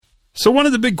So one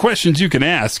of the big questions you can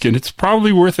ask, and it's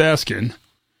probably worth asking,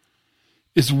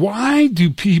 is why do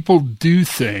people do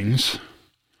things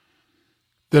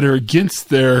that are against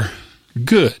their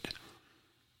good?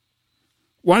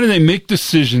 Why do they make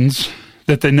decisions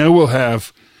that they know will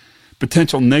have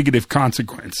potential negative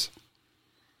consequence?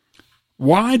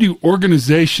 Why do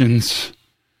organizations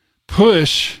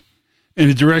push in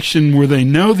a direction where they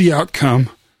know the outcome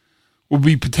will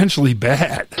be potentially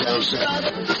bad?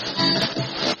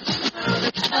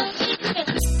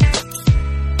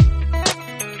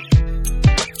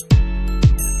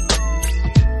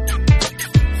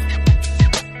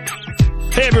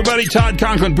 Hey everybody, Todd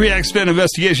Conklin, Pre-Accident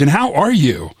Investigation. How are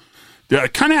you?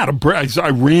 Kind of out of breath. I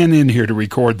ran in here to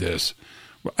record this.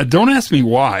 Don't ask me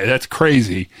why. That's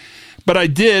crazy. But I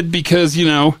did because,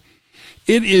 it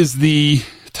is the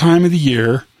time of the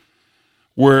year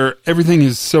where everything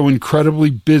is so incredibly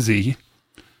busy.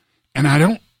 And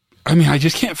I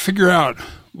just can't figure out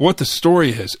what the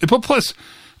story is. But plus,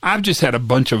 I've just had a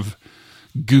bunch of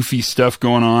goofy stuff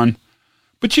going on.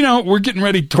 But, we're getting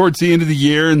ready towards the end of the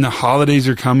year and the holidays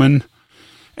are coming.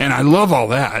 And I love all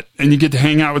that. And you get to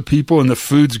hang out with people and the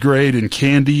food's great and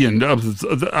candy. And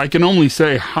I can only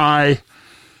say high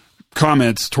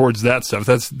comments towards that stuff.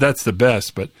 That's the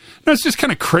best. But no, it's just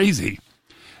kind of crazy.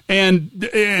 And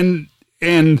the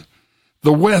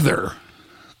weather,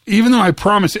 even though I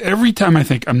promise every time I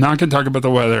think I'm not going to talk about the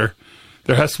weather,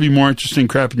 there has to be more interesting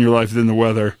crap in your life than the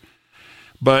weather.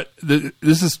 But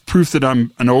this is proof that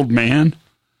I'm an old man.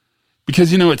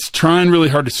 Because, it's trying really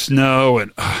hard to snow,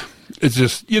 and it's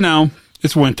just,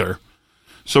 it's winter.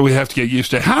 So we have to get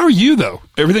used to it. How are you, though?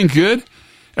 Everything good?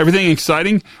 Everything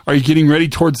exciting? Are you getting ready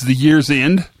towards the year's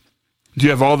end? Do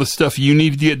you have all the stuff you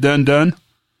need to get done?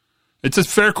 It's a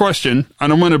fair question. I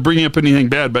don't want to bring up anything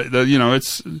bad, but,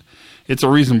 it's a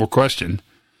reasonable question.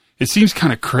 It seems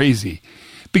kind of crazy.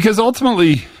 Because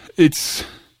ultimately,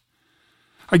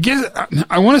 I guess,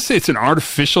 I want to say it's an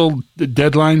artificial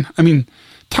deadline. I mean,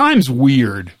 time's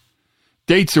weird.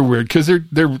 Dates are weird because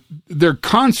they're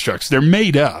constructs. They're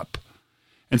made up.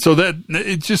 And so that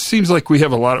it just seems like we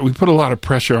put a lot of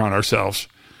pressure on ourselves.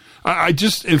 I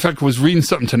just, in fact, was reading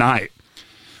something tonight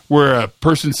where a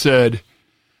person said,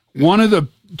 one of the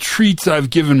treats I've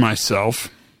given myself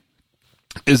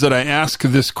is that I ask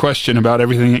this question about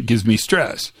everything that gives me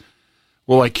stress.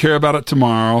 Will I care about it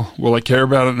tomorrow? Will I care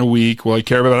about it in a week? Will I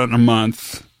care about it in a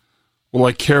month? Will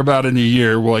I care about it in a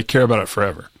year? Will I care about it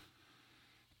forever?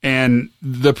 And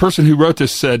the person who wrote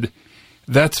this said,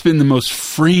 that's been the most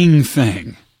freeing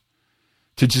thing,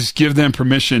 to just give them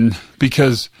permission,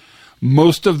 because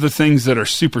most of the things that are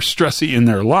super stressy in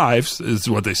their lives, is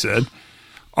what they said,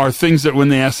 are things that when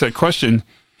they ask that question,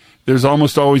 there's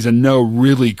almost always a no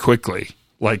really quickly.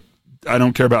 Like, I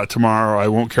don't care about it tomorrow. I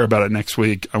won't care about it next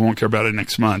week. I won't care about it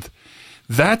next month.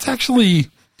 That's actually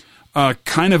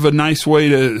kind of a nice way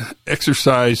to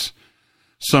exercise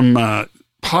some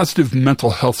positive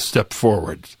mental health step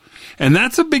forward. And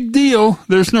that's a big deal.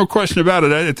 There's no question about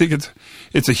it. I think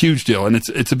it's a huge deal, and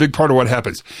it's a big part of what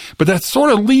happens. But that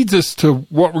sort of leads us to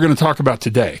what we're going to talk about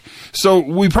today. So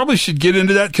we probably should get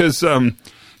into that because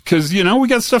we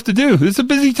got stuff to do. It's a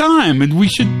busy time, and we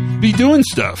should be doing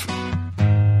stuff.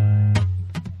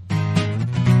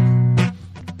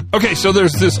 Okay, so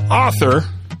there's this author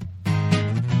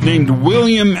named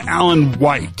William Allen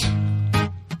White.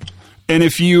 And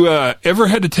if you ever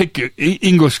had to take an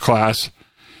English class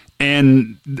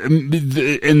and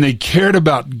they cared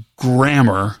about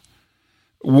grammar,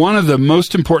 one of the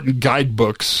most important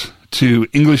guidebooks to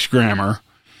English grammar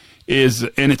is,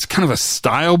 and it's kind of a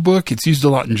style book, it's used a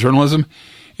lot in journalism,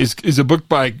 is a book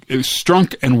by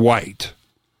Strunk and White.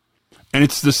 And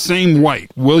it's the same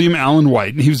White, William Allen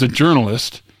White, and he was a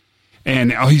journalist.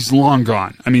 And he's long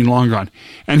gone. I mean, long gone.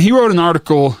 And he wrote an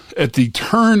article at the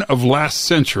turn of last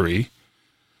century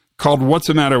called What's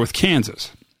the Matter with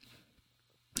Kansas?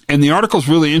 And the article's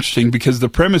really interesting because the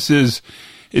premise is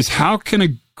how can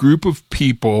a group of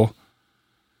people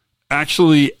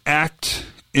actually act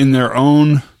in their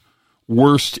own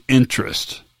worst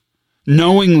interest,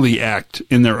 knowingly act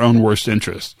in their own worst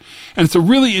interest. And it's a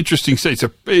really interesting study.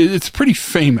 It's pretty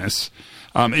famous.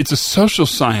 It's a social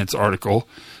science article.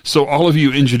 So all of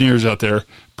you engineers out there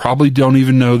probably don't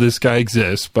even know this guy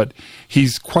exists, but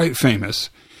he's quite famous.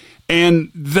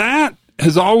 And that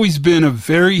has always been a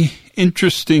very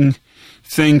interesting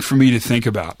thing for me to think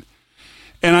about.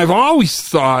 And I've always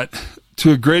thought,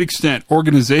 to a great extent,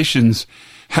 organizations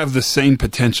have the same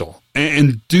potential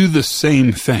and do the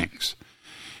same things.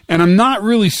 And I'm not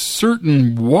really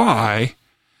certain why,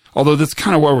 although that's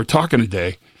kind of why we're talking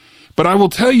today. But I will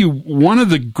tell you, one of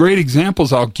the great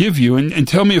examples I'll give you, and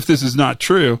tell me if this is not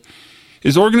true,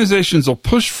 is organizations will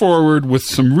push forward with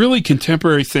some really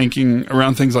contemporary thinking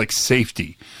around things like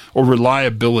safety or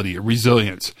reliability or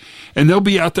resilience. And they'll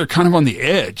be out there kind of on the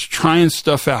edge, trying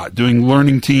stuff out, doing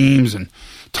learning teams and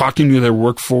talking to their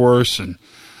workforce and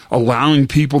allowing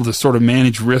people to sort of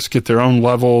manage risk at their own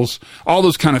levels, all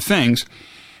those kind of things.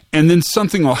 And then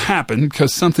something will happen,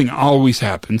 because something always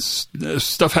happens.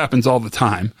 Stuff happens all the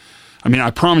time. I mean,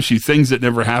 I promise you, things that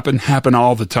never happen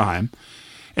all the time.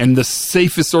 And the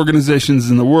safest organizations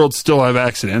in the world still have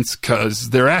accidents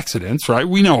because they're accidents, right?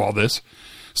 We know all this.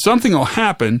 Something will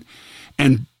happen,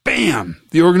 and bam,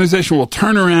 the organization will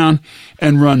turn around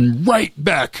and run right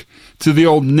back to the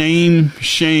old name,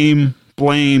 shame,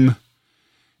 blame,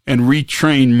 and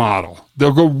retrain model.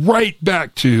 They'll go right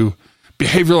back to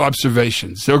behavioral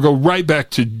observations. They'll go right back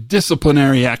to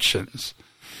disciplinary actions.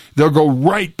 They'll go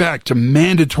right back to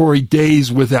mandatory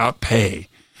days without pay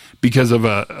because of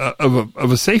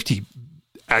a safety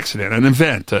accident, an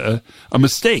event, a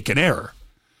mistake, an error.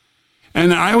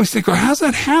 And I always think, well, how's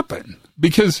that happen?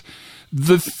 Because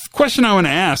the question I want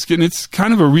to ask, and it's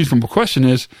kind of a reasonable question,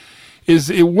 is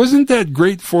it wasn't that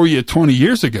great for you 20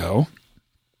 years ago.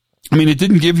 I mean, it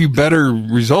didn't give you better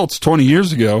results 20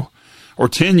 years ago or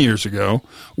 10 years ago.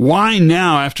 Why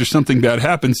now, after something bad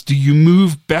happens, do you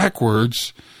move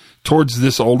backwards towards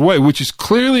this old way, which is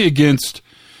clearly against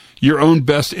your own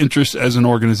best interest as an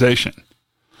organization?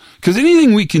 Because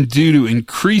anything we can do to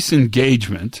increase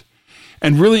engagement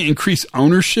and really increase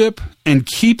ownership and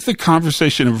keep the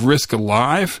conversation of risk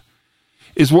alive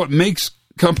is what makes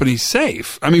companies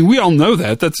safe. I mean, we all know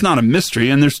that. That's not a mystery,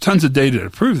 and there's tons of data to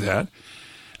prove that.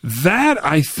 That,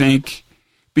 I think,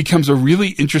 becomes a really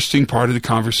interesting part of the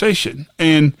conversation.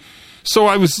 And so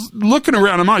I was looking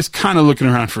around. I'm always kind of looking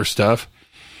around for stuff.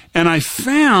 And I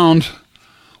found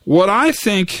what I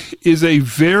think is a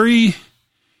very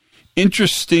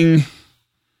interesting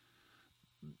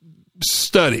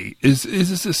study. Is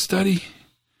this a study?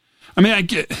 I mean, I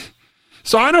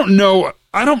don't know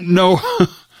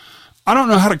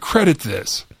how to credit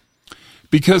this,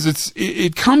 because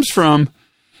it comes from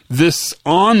this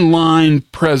online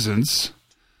presence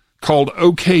called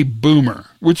OK Boomer,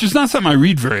 which is not something I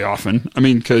read very often. I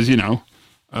mean, because,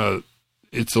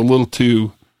 it's a little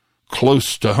too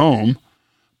close to home.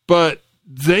 But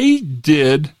they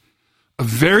did a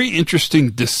very interesting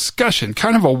discussion,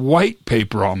 kind of a white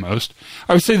paper almost.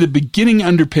 I would say the beginning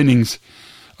underpinnings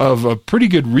of a pretty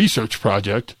good research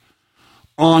project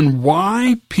on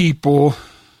why people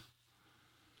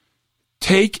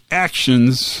take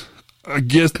actions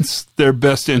against their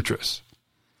best interests.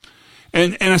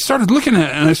 And I started looking at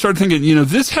it, and I started thinking,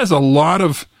 this has a lot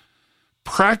of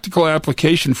practical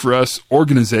application for us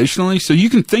organizationally. So you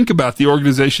can think about the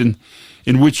organization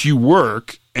in which you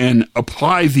work and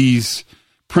apply these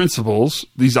principles,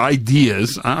 these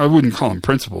ideas. I wouldn't call them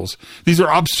principles. These are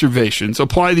observations.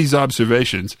 Apply these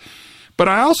observations. But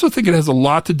I also think it has a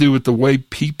lot to do with the way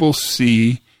people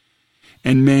see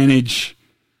and manage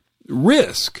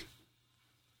risk.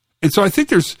 And so I think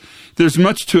there's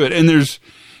much to it, and there's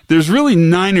really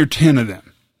 9 or 10 of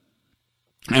them.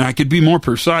 And I could be more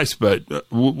precise, but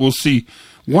we'll see.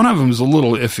 One of them is a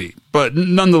little iffy, but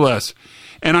nonetheless.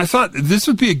 And I thought this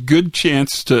would be a good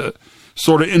chance to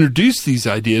sort of introduce these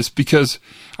ideas, because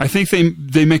I think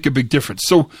they make a big difference.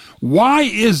 So why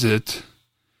is it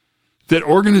that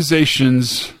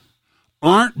organizations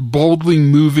aren't boldly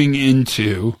moving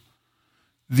into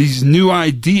these new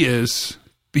ideas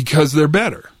because they're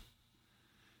better?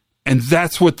 And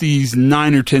that's what these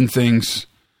 9 or 10 things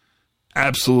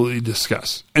absolutely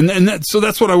discuss. So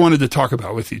that's what I wanted to talk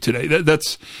about with you today.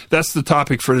 That's the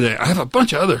topic for today. I have a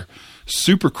bunch of other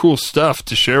super cool stuff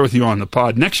to share with you on the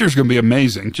pod. Next year's going to be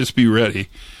amazing. Just be ready.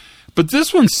 But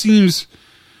this one seems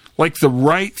like the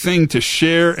right thing to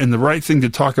share and the right thing to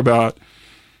talk about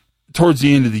towards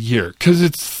the end of the year, because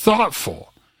it's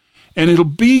thoughtful. And it'll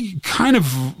be kind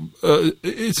of,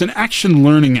 it's an action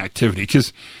learning activity,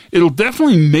 because it'll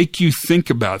definitely make you think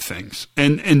about things.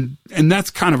 And that's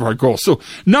kind of our goal. So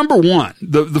number one,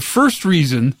 the first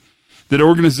reason that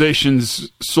organizations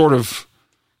sort of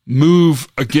move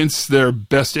against their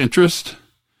best interest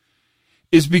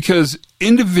is because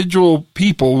individual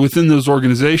people within those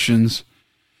organizations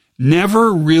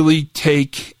never really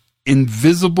take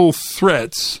invisible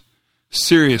threats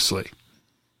seriously.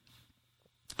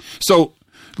 So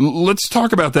let's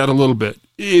talk about that a little bit.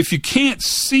 If you can't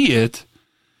see it,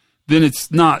 then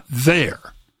it's not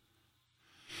there.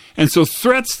 And so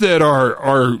threats that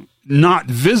are not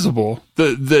visible,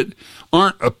 that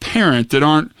aren't apparent, that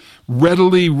aren't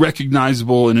readily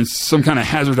recognizable, and it's some kind of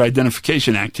hazard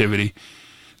identification activity,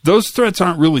 those threats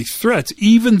aren't really threats,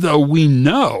 even though we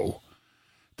know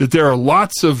that there are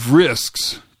lots of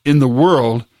risks in the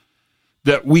world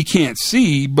that we can't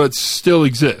see but still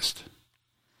exist.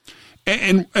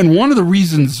 And one of the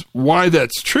reasons why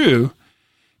that's true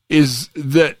is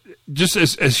that just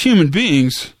as human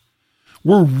beings,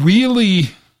 we're really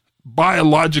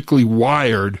biologically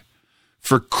wired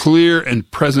for clear and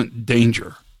present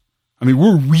danger. I mean,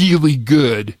 we're really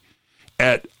good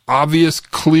at obvious,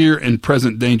 clear, and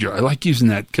present danger. I like using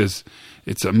that because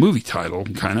it's a movie title,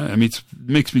 kind of. I mean, it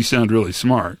makes me sound really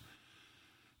smart.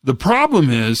 The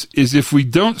problem is if we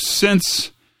don't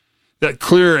sense that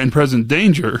clear and present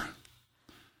danger,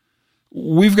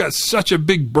 we've got such a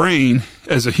big brain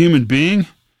as a human being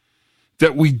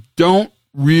that we don't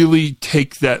really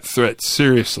take that threat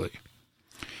seriously.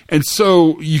 And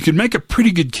so you can make a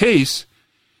pretty good case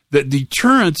that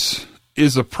deterrence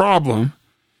is a problem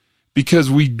because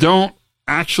we don't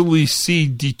actually see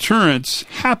deterrence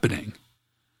happening.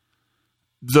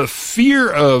 The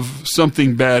fear of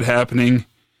something bad happening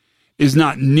is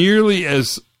not nearly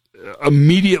as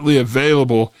immediately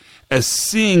available as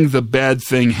seeing the bad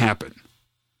thing happen.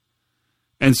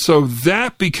 And so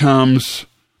that becomes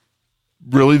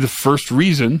really the first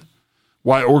reason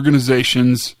why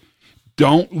organizations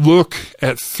don't look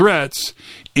at threats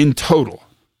in total.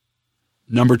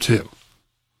 Number two,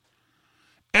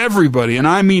 everybody, and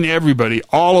I mean everybody,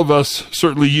 all of us,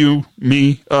 certainly you,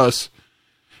 me, us,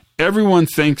 everyone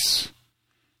thinks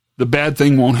the bad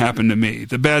thing won't happen to me.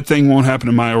 The bad thing won't happen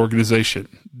to my organization.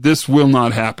 This will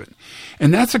not happen.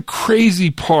 And that's a crazy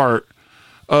part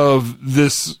of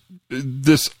this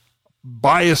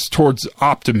bias towards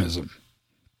optimism.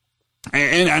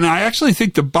 And I actually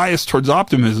think the bias towards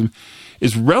optimism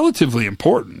is relatively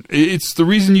important. It's the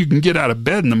reason you can get out of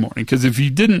bed in the morning, because if you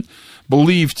didn't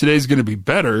believe today's going to be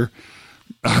better,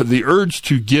 the urge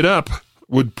to get up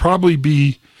would probably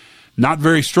be not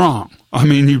very strong. I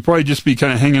mean, you'd probably just be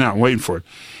kind of hanging out and waiting for it.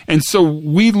 And so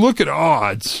we look at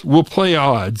odds, we'll play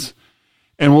odds,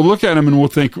 and we'll look at them and we'll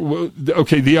think, well,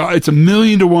 okay, it's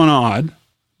 1,000,000 to 1 odd.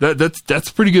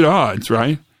 That's pretty good odds,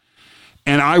 right?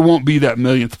 And I won't be that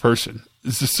millionth person.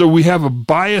 So we have a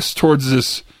bias towards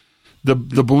this, the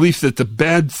belief that the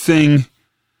bad thing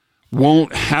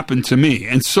won't happen to me.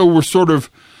 And so we're sort of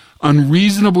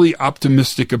unreasonably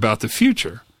optimistic about the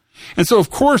future. And so, of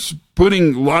course,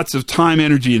 putting lots of time,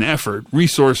 energy, and effort,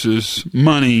 resources,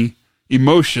 money,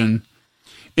 emotion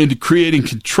into creating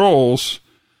controls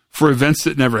for events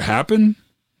that never happen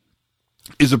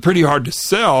is a pretty hard to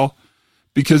sell,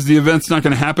 because the event's not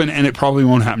going to happen and it probably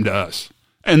won't happen to us.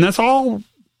 And that's all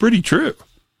pretty true.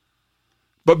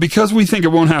 But because we think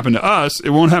it won't happen to us, it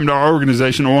won't happen to our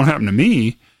organization, it won't happen to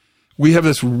me, we have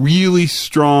this really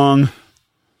strong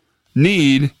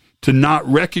need to not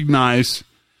recognize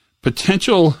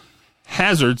potential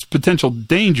hazards, potential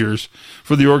dangers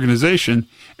for the organization,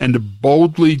 and to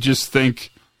boldly just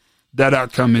think that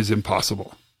outcome is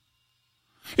impossible.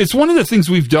 It's one of the things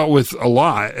we've dealt with a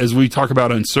lot as we talk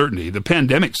about uncertainty. The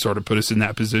pandemic sort of put us in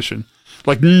that position.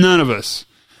 Like, none of us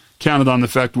counted on the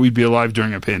fact we'd be alive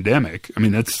during a pandemic. I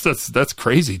mean, that's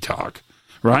crazy talk,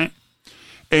 right?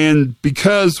 And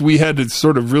because we had to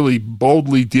sort of really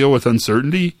boldly deal with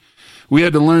uncertainty, we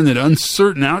had to learn that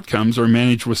uncertain outcomes are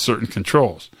managed with certain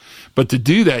controls. But to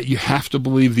do that, you have to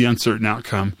believe the uncertain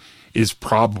outcome is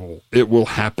probable. It will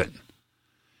happen.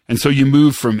 And so you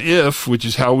move from if, which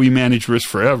is how we manage risk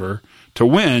forever, to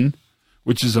when,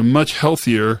 which is a much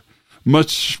healthier,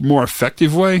 much more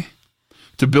effective way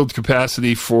to build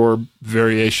capacity for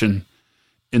variation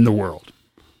in the world.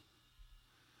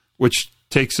 Which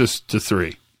takes us to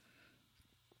 3.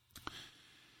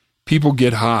 People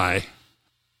get high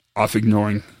off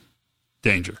ignoring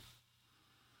danger.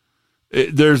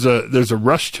 There's a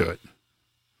rush to it.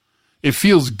 It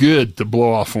feels good to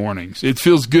blow off warnings. It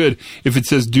feels good if it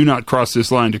says, do not cross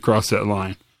this line, to cross that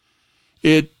line.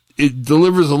 It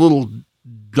delivers a little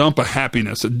dump of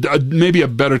happiness. Maybe a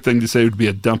better thing to say would be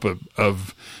a dump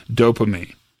of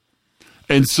dopamine.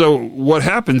 And so what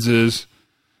happens is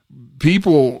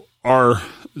people are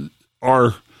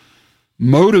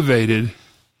motivated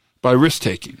by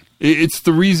risk-taking. It's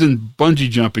the reason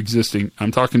bungee jump existing.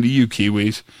 I'm talking to you,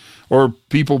 Kiwis, or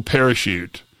people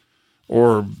parachute,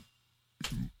 or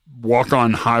walk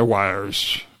on high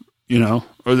wires,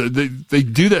 or they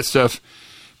do that stuff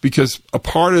because a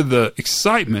part of the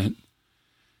excitement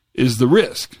is the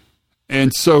risk.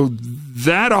 And so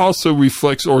that also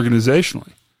reflects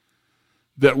organizationally,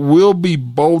 that we'll be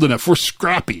bold enough. We're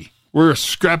scrappy. We're a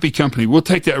scrappy company. We'll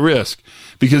take that risk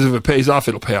because if it pays off,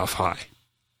 it'll pay off high.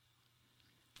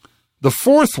 The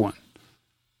 4th one,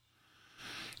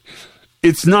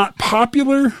 it's not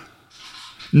popular,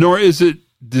 nor is it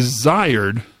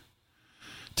desired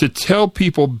to tell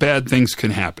people bad things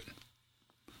can happen.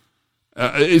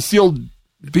 It's the old,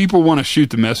 people want to shoot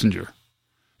the messenger.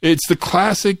 It's the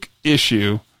classic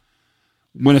issue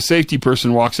when a safety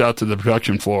person walks out to the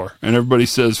production floor and everybody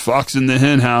says, "Fox in the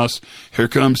hen house, here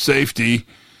comes safety.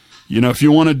 If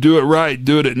you want to do it right,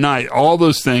 do it at night." All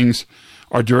those things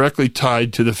are directly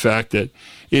tied to the fact that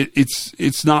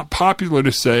it's not popular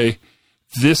to say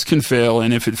this can fail,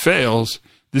 and if it fails,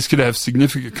 this could have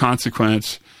significant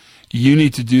consequence. You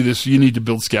need to do this. You need to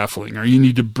build scaffolding, or you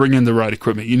need to bring in the right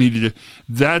equipment. You need to do.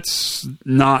 That's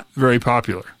not very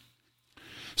popular.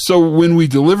 So when we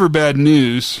deliver bad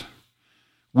news,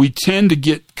 we tend to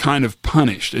get kind of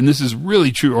punished. And this is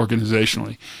really true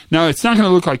organizationally. Now, it's not going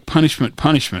to look like punishment.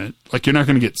 Like you're not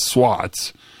going to get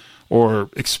SWATs or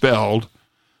expelled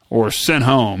or sent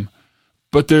home.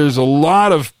 But there's a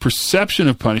lot of perception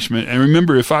of punishment. And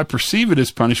remember, if I perceive it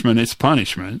as punishment, it's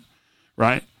punishment,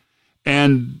 right?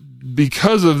 And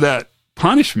because of that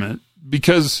punishment,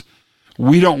 because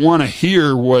we don't want to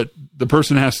hear what the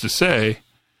person has to say,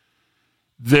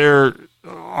 they're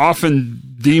often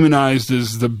demonized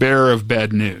as the bearer of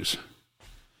bad news.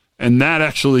 And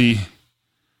that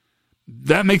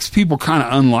makes people kind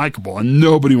of unlikable, and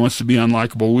nobody wants to be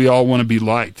unlikable. We all want to be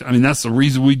liked. I mean, that's the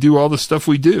reason we do all the stuff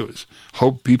we do, is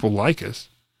hope people like us.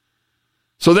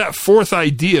 So that fourth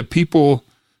idea, people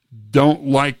don't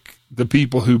like the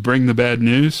people who bring the bad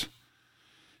news,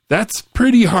 that's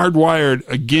pretty hardwired,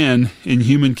 again, in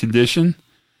human condition.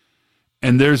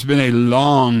 And there's been a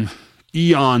long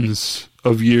eons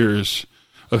of years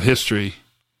of history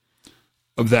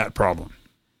of that problem.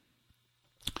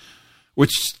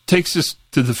 Which takes us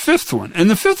to the fifth one. And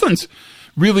the fifth one's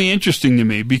really interesting to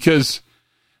me because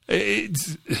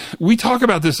we talk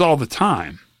about this all the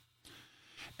time.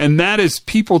 And that is,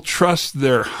 people trust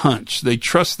their hunch. They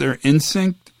trust their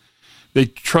instinct. They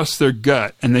trust their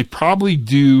gut. And they probably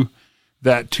do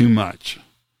that too much.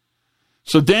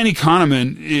 So Danny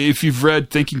Kahneman, if you've read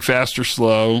Thinking Fast or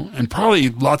Slow, and probably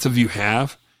lots of you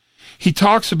have, he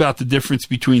talks about the difference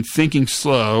between thinking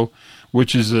slow,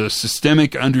 which is a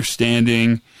systemic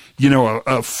understanding,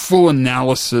 a full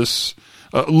analysis,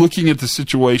 looking at the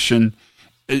situation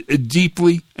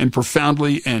deeply and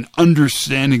profoundly and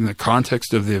understanding the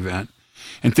context of the event,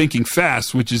 and thinking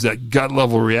fast, which is that gut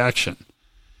level reaction.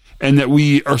 And that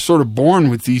we are sort of born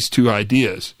with these two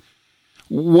ideas.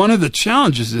 One of the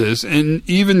challenges is, and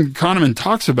even Kahneman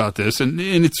talks about this, and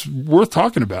it's worth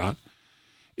talking about,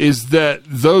 is that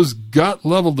those gut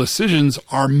level decisions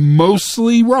are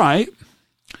mostly right.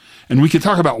 And we can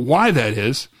talk about why that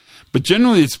is, but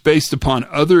generally it's based upon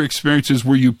other experiences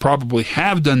where you probably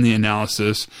have done the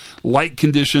analysis, light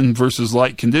condition versus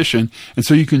light condition. And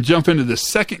so you can jump into the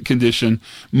second condition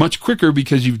much quicker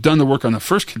because you've done the work on the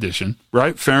first condition,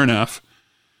 right? Fair enough.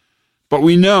 But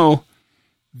we know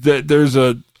that there's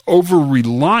a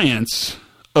over-reliance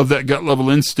of that gut level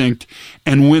instinct,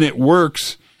 and when it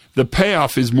works, the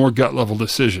payoff is more gut level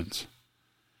decisions.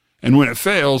 And when it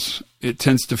fails, it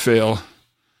tends to fail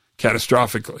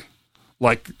catastrophically,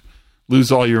 like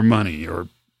lose all your money or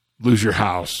lose your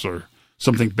house or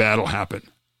something bad will happen.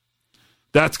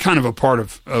 That's kind of a part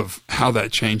of how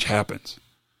that change happens.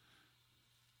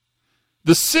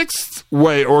 The sixth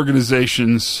way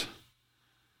organizations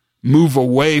move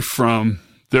away from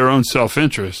their own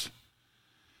self-interest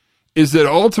is that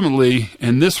ultimately,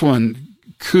 and this one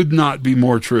could not be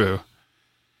more true,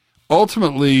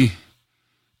 ultimately,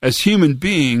 as human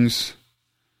beings,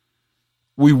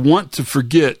 we want to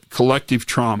forget collective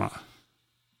trauma.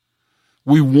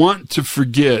 We want to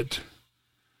forget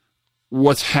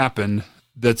what's happened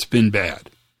that's been bad.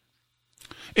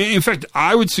 In fact,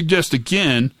 I would suggest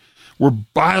again, we're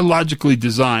biologically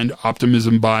designed,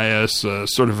 optimism bias,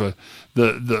 sort of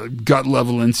the gut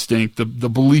level instinct, the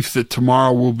belief that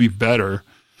tomorrow will be better.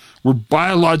 We're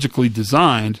biologically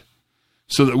designed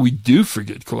so that we do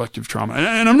forget collective trauma.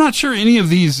 And I'm not sure any of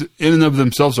these in and of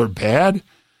themselves are bad.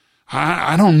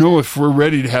 I don't know if we're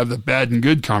ready to have the bad and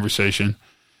good conversation.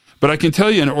 But I can tell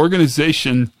you, an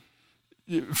organization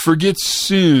forgets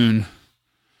soon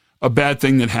a bad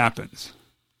thing that happens.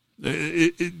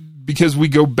 Because we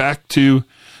go back to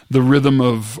the rhythm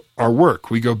of our work.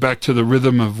 We go back to the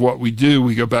rhythm of what we do.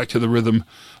 We go back to the rhythm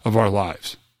of our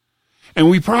lives. And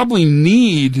we probably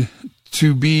need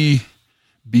to be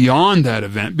beyond that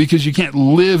event because you can't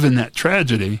live in that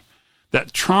tragedy,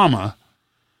 that trauma.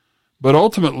 But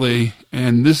ultimately,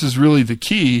 and this is really the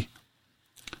key,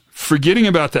 forgetting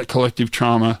about that collective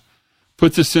trauma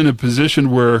puts us in a position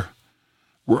where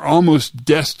we're almost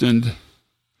destined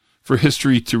for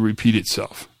history to repeat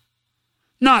itself.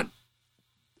 Not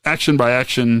action by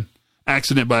action,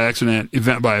 accident by accident,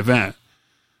 event by event,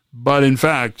 But in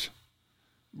fact,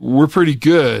 we're pretty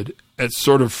good at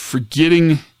sort of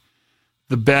forgetting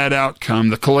the bad outcome,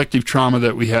 the collective trauma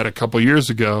that we had a couple years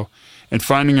ago, and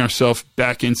finding ourselves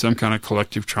back in some kind of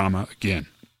collective trauma again.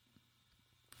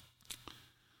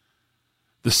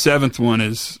 The 7th one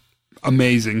is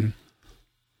amazing.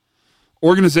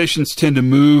 Organizations tend to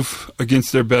move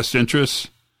against their best interests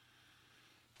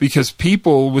because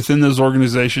people within those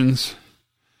organizations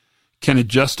can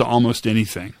adjust to almost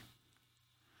anything.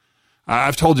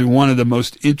 I've told you one of the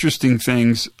most interesting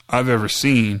things I've ever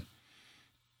seen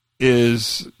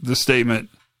is the statement,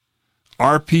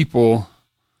 our people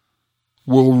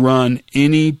will run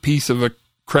any piece of a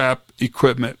crap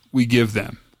equipment we give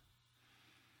them.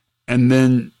 And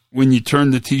then when you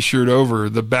turn the t-shirt over,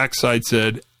 the backside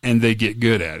said, and they get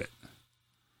good at it.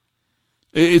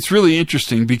 It's really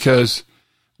interesting because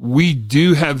we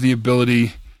do have the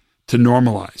ability to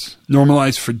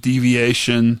normalize for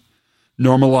deviation,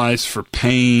 normalize for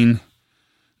pain,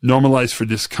 normalize for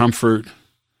discomfort.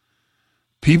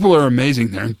 People are amazing.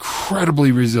 They're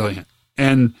incredibly resilient,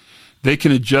 and they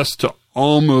can adjust to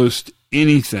almost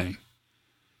anything.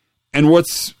 And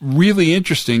what's really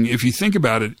interesting, if you think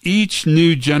about it, each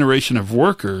new generation of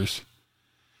workers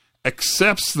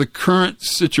accepts the current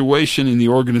situation in the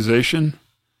organization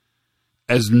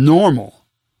as normal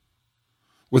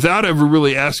without ever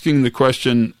really asking the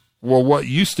question, well, what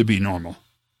used to be normal?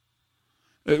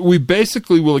 We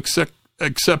basically will accept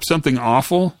something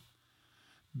awful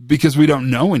because we don't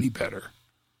know any better.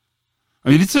 I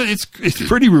mean, it's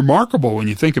pretty remarkable when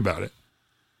you think about it.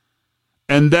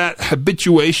 And that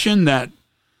habituation, that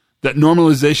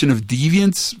normalization of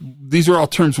deviance, these are all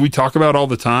terms we talk about all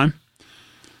the time.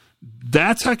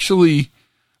 That's actually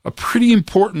a pretty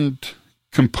important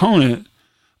component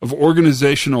of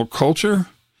organizational culture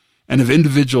and of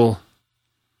individual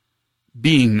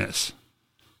beingness.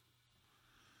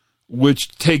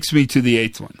 Which takes me to the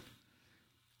 8th one.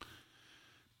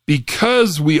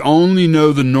 Because we only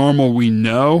know the normal we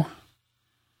know,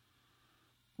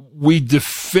 we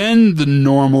defend the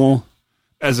normal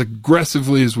as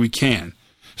aggressively as we can.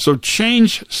 So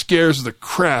change scares the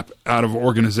crap out of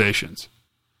organizations.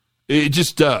 It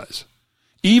just does.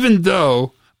 Even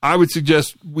though I would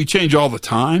suggest we change all the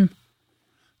time,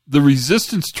 the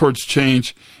resistance towards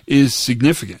change is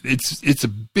significant. It's a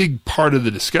big part of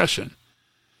the discussion.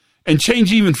 And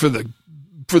change, even for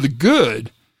the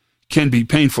good, can be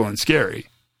painful and scary.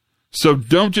 So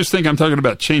don't just think I'm talking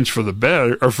about change for the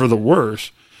better or for the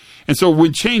worse. And so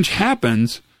when change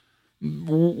happens,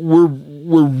 we're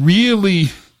really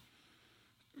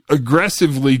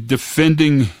aggressively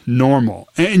defending normal.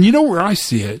 And you know where I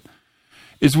see it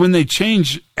is when they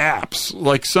change apps,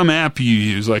 like some app you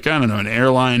use, like, I don't know, an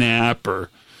airline app or,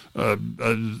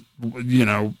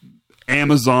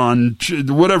 Amazon,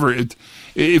 whatever.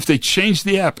 If they change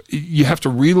the app, you have to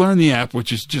relearn the app,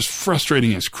 which is just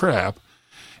frustrating as crap.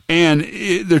 And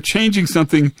they're changing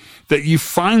something that you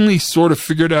finally sort of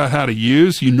figured out how to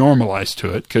use. You normalize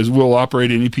to it because we'll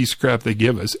operate any piece of crap they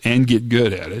give us and get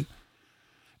good at it.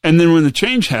 And then when the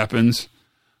change happens,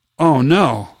 oh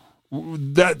no,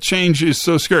 that change is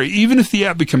so scary. Even if the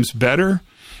app becomes better,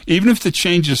 even if the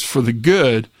change is for the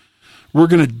good, we're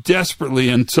going to desperately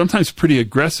and sometimes pretty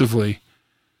aggressively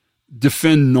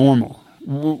defend normal.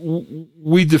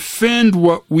 We defend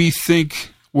what we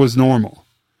think was normal.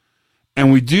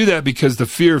 And we do that because the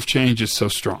fear of change is so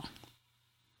strong.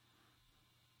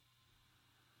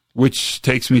 Which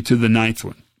takes me to the 9th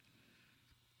one.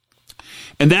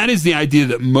 And that is the idea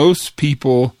that most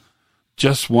people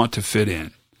just want to fit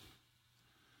in.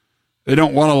 They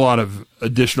don't want a lot of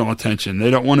additional attention.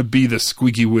 They don't want to be the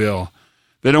squeaky wheel.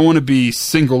 They don't want to be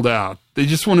singled out. They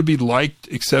just want to be liked,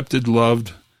 accepted,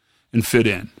 loved, and fit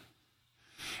in.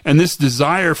 And this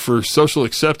desire for social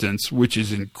acceptance, which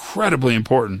is incredibly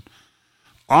important,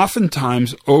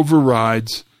 oftentimes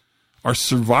overrides our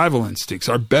survival instincts,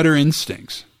 our better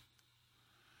instincts.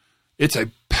 It's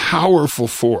a powerful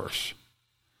force.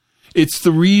 It's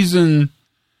the reason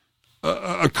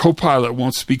a co-pilot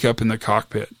won't speak up in the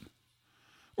cockpit.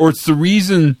 Or it's the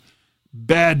reason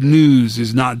bad news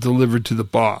is not delivered to the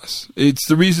boss. It's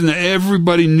the reason that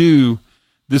everybody knew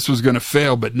this was going to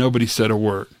fail, but nobody said a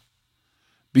word.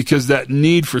 Because that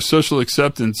need for social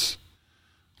acceptance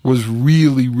was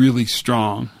really, really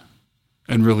strong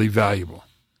and really valuable.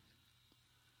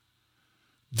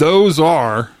 Those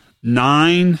are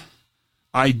 9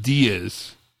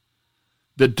 ideas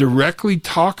that directly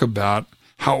talk about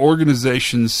how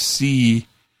organizations see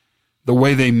the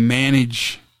way they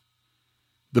manage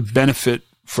the benefit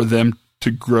for them to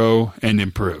grow and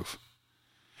improve.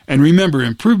 And remember,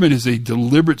 improvement is a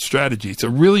deliberate strategy. It's a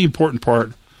really important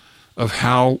part of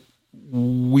how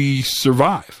we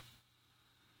survive.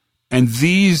 And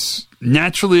these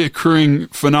naturally occurring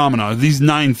phenomena, these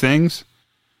 9 things,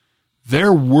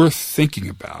 they're worth thinking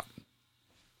about.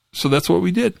 So that's what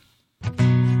we did.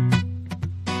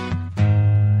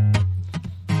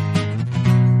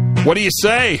 What do you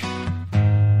say?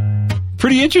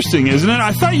 Pretty interesting, isn't it?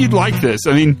 I thought you'd like this.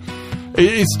 I mean,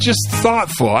 it's just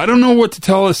thoughtful. I don't know what to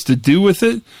tell us to do with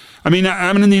it. I mean,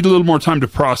 I'm going to need a little more time to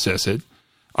process it.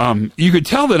 You could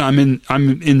tell that I'm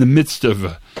in the midst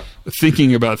of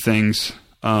thinking about things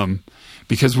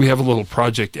because we have a little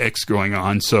Project X going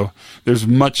on. So there's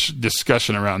much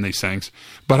discussion around these things.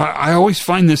 But I always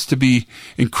find this to be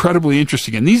incredibly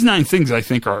interesting. And these 9 things, I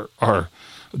think,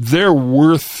 they're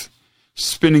worth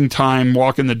spending time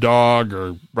walking the dog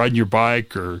or riding your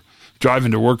bike or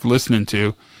driving to work listening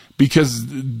to, because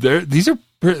this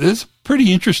is a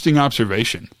pretty interesting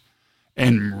observation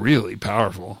and really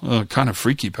powerful, kind of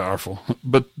freaky powerful,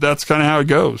 but that's kind of how it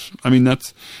goes. I mean,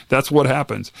 that's what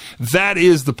happens. That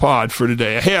is the pod for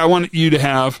today. Hey, I want you to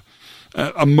have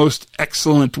a most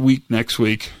excellent week next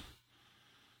week.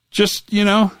 Just,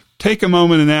 take a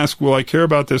moment and ask, will I care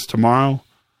about this tomorrow?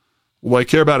 Will I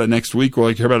care about it next week? Will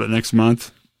I care about it next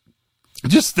month?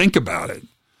 Just think about it,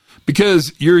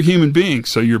 because you're a human being.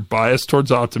 So you're biased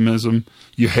towards optimism.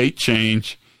 You hate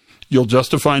change. You'll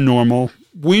justify normal.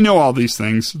 We know all these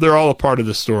things. They're all a part of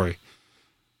the story.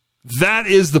 That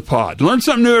is the pod. Learn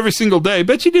something new every single day.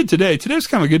 Bet you did today. Today's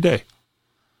kind of a good day.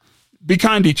 Be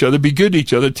kind to each other. Be good to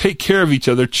each other. Take care of each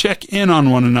other. Check in on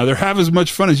one another. Have as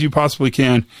much fun as you possibly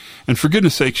can. And for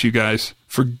goodness sakes, you guys,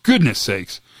 for goodness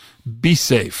sakes, be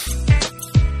safe.